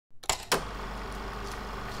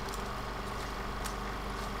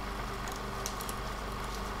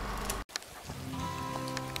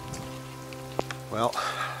Well,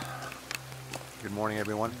 good morning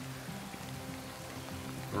everyone.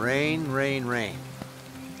 Rain, rain, rain.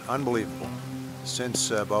 Unbelievable.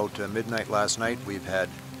 Since about midnight last night we've had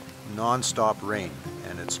non-stop rain,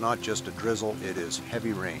 and it's not just a drizzle, it is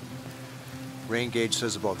heavy rain. Rain gauge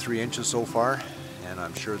says about 3 inches so far, and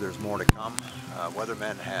I'm sure there's more to come.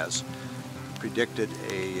 Weatherman has predicted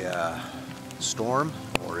a storm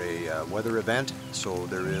or a weather event, so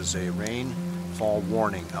there is a rainfall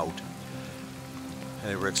warning out.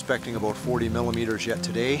 We're expecting about 40 millimeters yet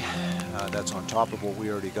today. That's on top of what we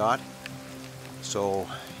already got. So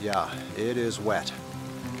yeah, it is wet.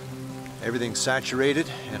 Everything's saturated,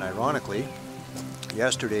 and ironically,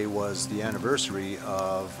 yesterday was the anniversary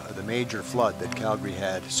of the major flood that Calgary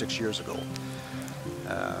had 6 years ago.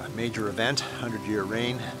 Major event, 100-year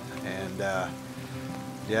rain, and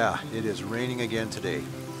yeah, it is raining again today.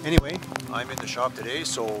 Anyway, I'm in the shop today,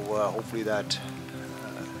 so hopefully that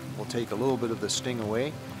will take a little bit of the sting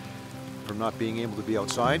away from not being able to be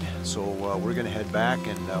outside. So we're going to head back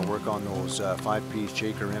and work on those 5-piece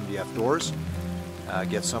Shaker MDF doors,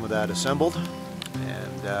 get some of that assembled,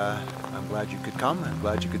 and I'm glad you could come, I'm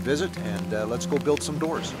glad you could visit, and let's go build some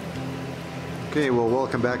doors. Okay, well,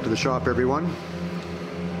 welcome back to the shop everyone.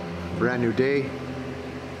 Brand new day.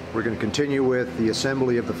 We're going to continue with the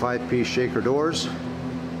assembly of the 5-piece Shaker doors.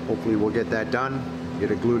 Hopefully we'll get that done,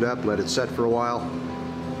 get it glued up, let it set for a while.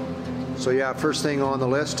 So yeah, first thing on the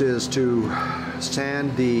list is to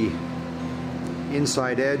sand the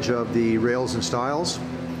inside edge of the rails and stiles.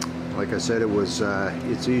 Like I said,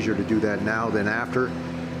 it's easier to do that now than after.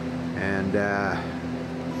 And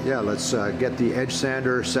yeah, let's get the edge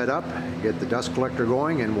sander set up, get the dust collector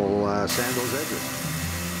going, and we'll sand those edges.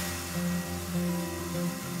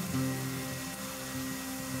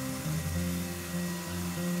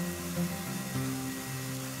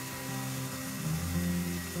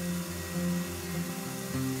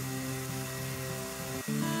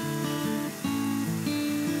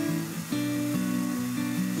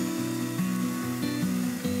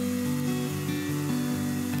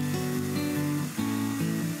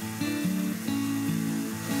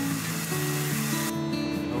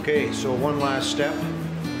 Okay, so one last step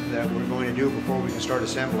that we're going to do before we can start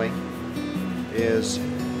assembling is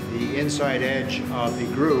the inside edge of the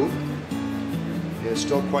groove is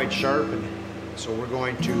still quite sharp, and so we're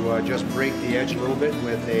going to just break the edge a little bit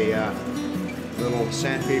with a little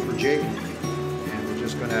sandpaper jig, and we're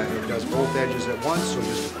just gonna, it does both edges at once, so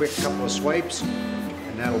just a quick couple of swipes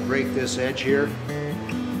and that'll break this edge here,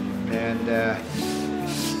 and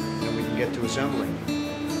then we can get to assembling.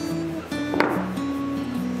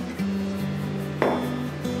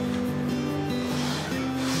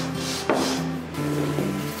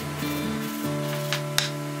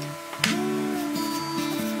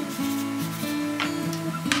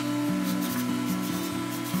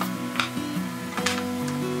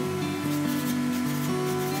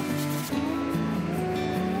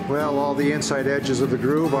 Well, all the inside edges of the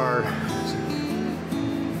groove are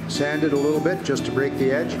sanded a little bit just to break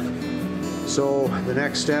the edge. So the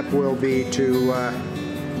next step will be to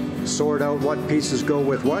sort out what pieces go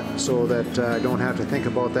with what, so that I don't have to think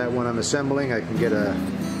about that when I'm assembling. I can get a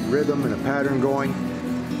rhythm and a pattern going.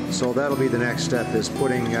 So that'll be the next step, is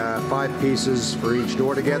putting 5 pieces for each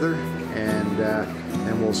door together, and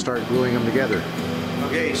we'll start gluing them together.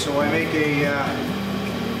 Okay, so I make a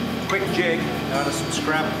quick jig out of some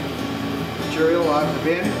scrap material out of the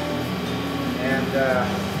bin, and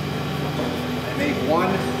I make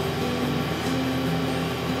one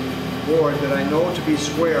board that I know to be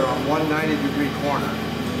square on one 90-degree corner.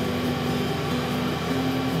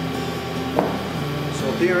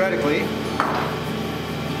 So theoretically,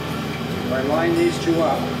 if I line these two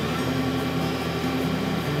up,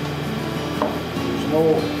 there's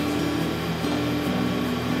no,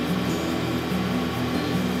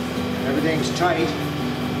 everything's tight,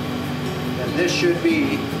 then this should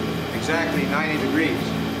be exactly 90 degrees.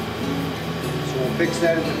 So we'll fix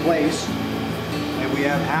that into place, and we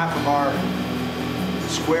have half of our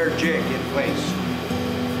square jig in place.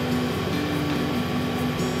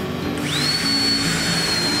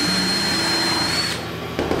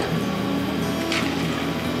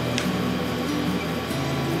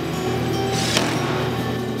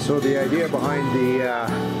 So the idea behind the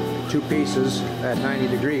 2 pieces at 90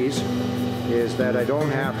 degrees is that I don't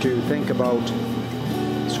have to think about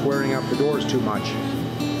squaring up the doors too much.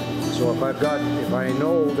 So if I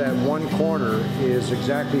know that one corner is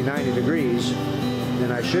exactly 90 degrees,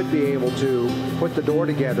 then I should be able to put the door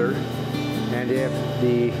together, and if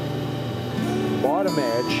the bottom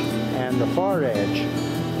edge and the far edge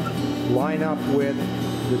line up with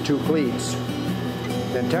the 2 cleats,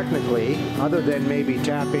 then technically, other than maybe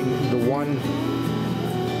tapping the one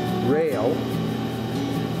rail,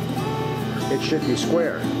 it should be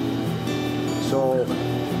square. So,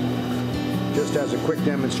 just as a quick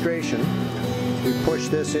demonstration, we push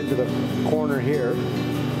this into the corner here,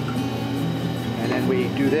 and then we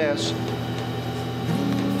do this,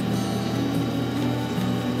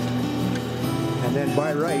 and then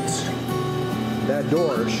by rights, that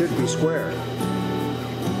door should be square.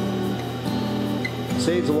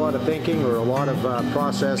 Saves a lot of thinking or a lot of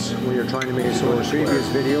process when you're trying to make it. So in the previous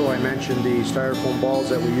video I mentioned the styrofoam balls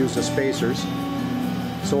that we use as spacers.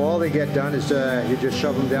 So all they get done is you just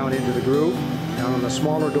shove them down into the groove. And on the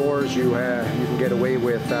smaller doors you can get away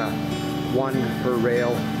with one per rail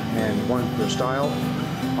and one per style.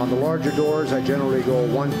 On the larger doors I generally go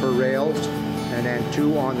one per rails and then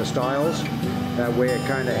two on the stiles. That way it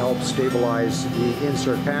kind of helps stabilize the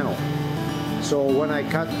insert panel. So when I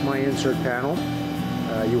cut my insert panel,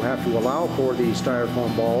 you have to allow for the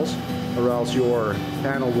styrofoam balls, or else your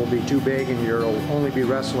panel will be too big and you'll only be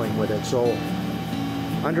wrestling with it. So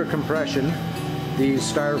under compression, these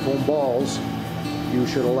styrofoam balls, you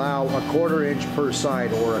should allow a 1/4 inch per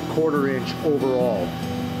side or a 1/4 inch overall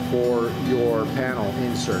for your panel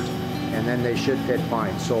insert, and then they should fit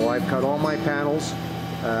fine. So I've cut all my panels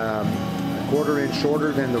a 1/4 inch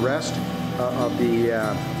shorter than the rest of the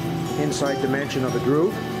inside dimension of the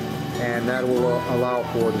groove, and that will allow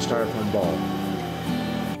for the styrofoam ball.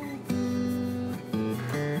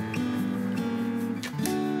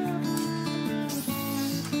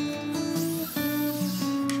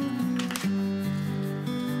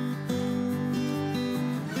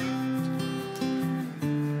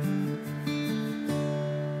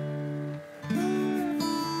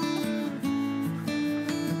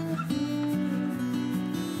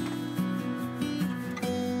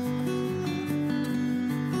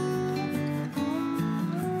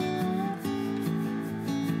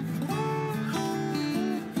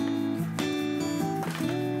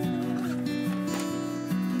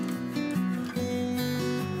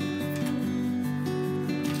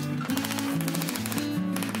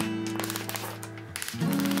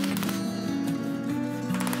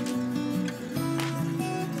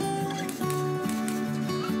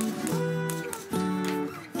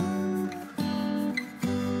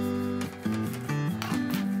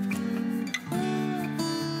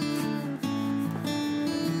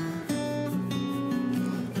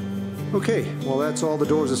 Okay, well that's all the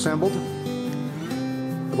doors assembled.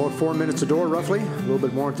 About 4 minutes a door roughly, a little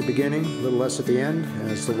bit more at the beginning, a little less at the end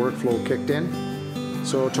as the workflow kicked in.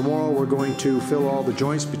 So tomorrow we're going to fill all the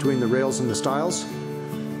joints between the rails and the stiles,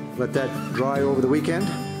 let that dry over the weekend,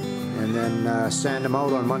 and then sand them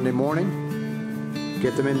out on Monday morning,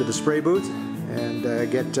 get them into the spray booth,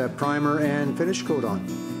 and get primer and finish coat on.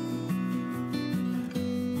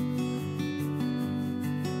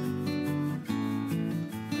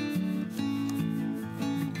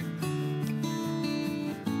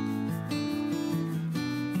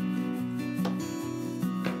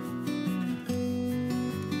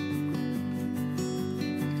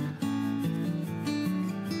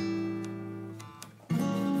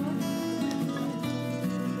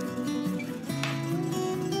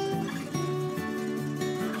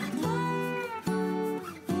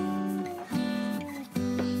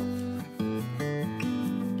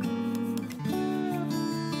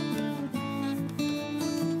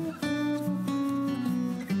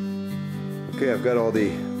 Okay, I've got all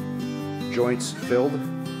the joints filled.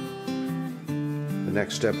 The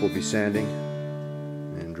next step will be sanding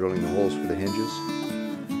and drilling the holes for the hinges.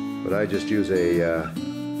 But I just use a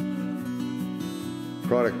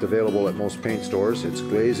product available at most paint stores. It's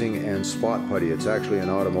glazing and spot putty. It's actually an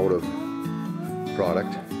automotive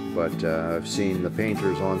product, but I've seen the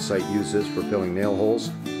painters on site use this for filling nail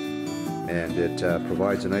holes, and it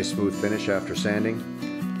provides a nice smooth finish after sanding,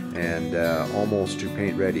 and almost to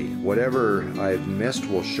paint ready. Whatever I've missed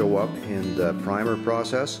will show up in the primer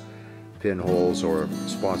process, pinholes or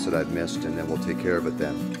spots that I've missed, and then we'll take care of it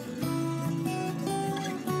then.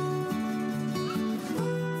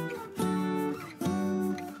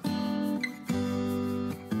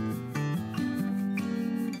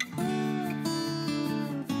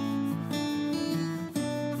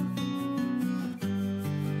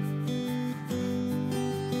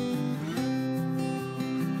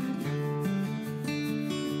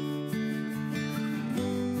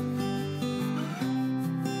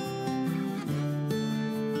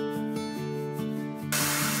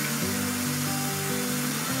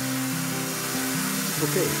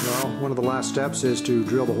 Okay, well, one of the last steps is to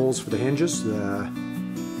drill the holes for the hinges.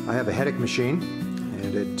 I have a headache machine,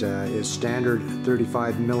 and it is standard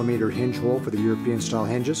 35mm hinge hole for the European style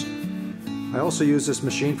hinges. I also use this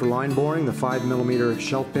machine for line boring, the 5mm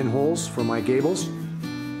shelf pin holes for my gables.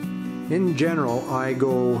 In general, I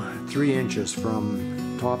go 3 inches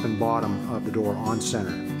from top and bottom of the door on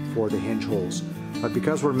center for the hinge holes. But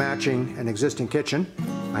because we're matching an existing kitchen,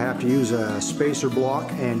 I have to use a spacer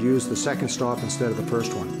block and use the second stop instead of the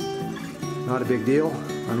first one. Not a big deal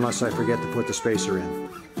unless I forget to put the spacer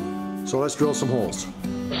in. So let's drill some holes.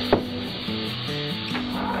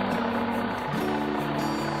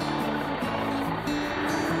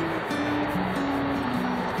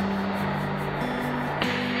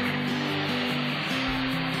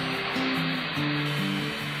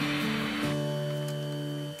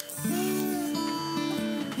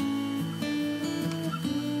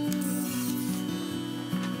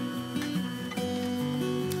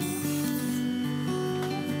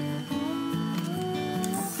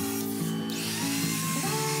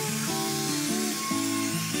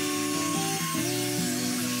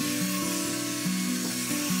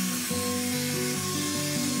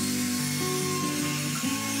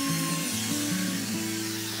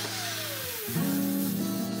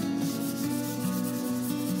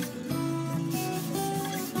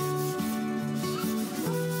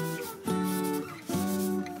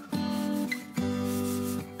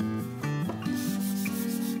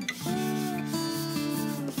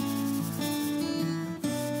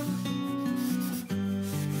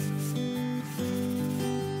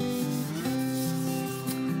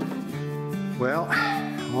 Well,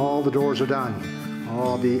 all the doors are done.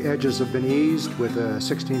 All the edges have been eased with a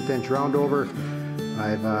 16th inch round over.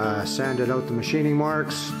 I've sanded out the machining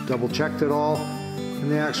marks, double checked it all,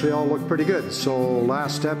 and they actually all look pretty good. So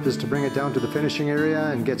last step is to bring it down to the finishing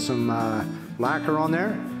area and get some lacquer on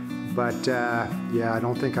there. But yeah, I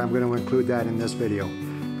don't think I'm going to include that in this video.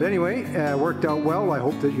 But anyway, it worked out well. I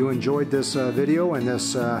hope that you enjoyed this video and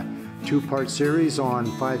this 2-part series on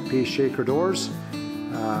 5-piece shaker doors.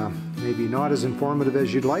 Maybe not as informative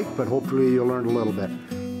as you'd like, but hopefully you learned a little bit.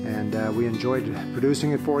 And we enjoyed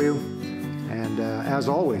producing it for you. And as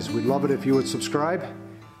always, we'd love it if you would subscribe,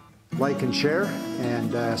 like and share,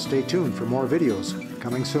 and stay tuned for more videos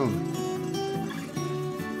coming soon.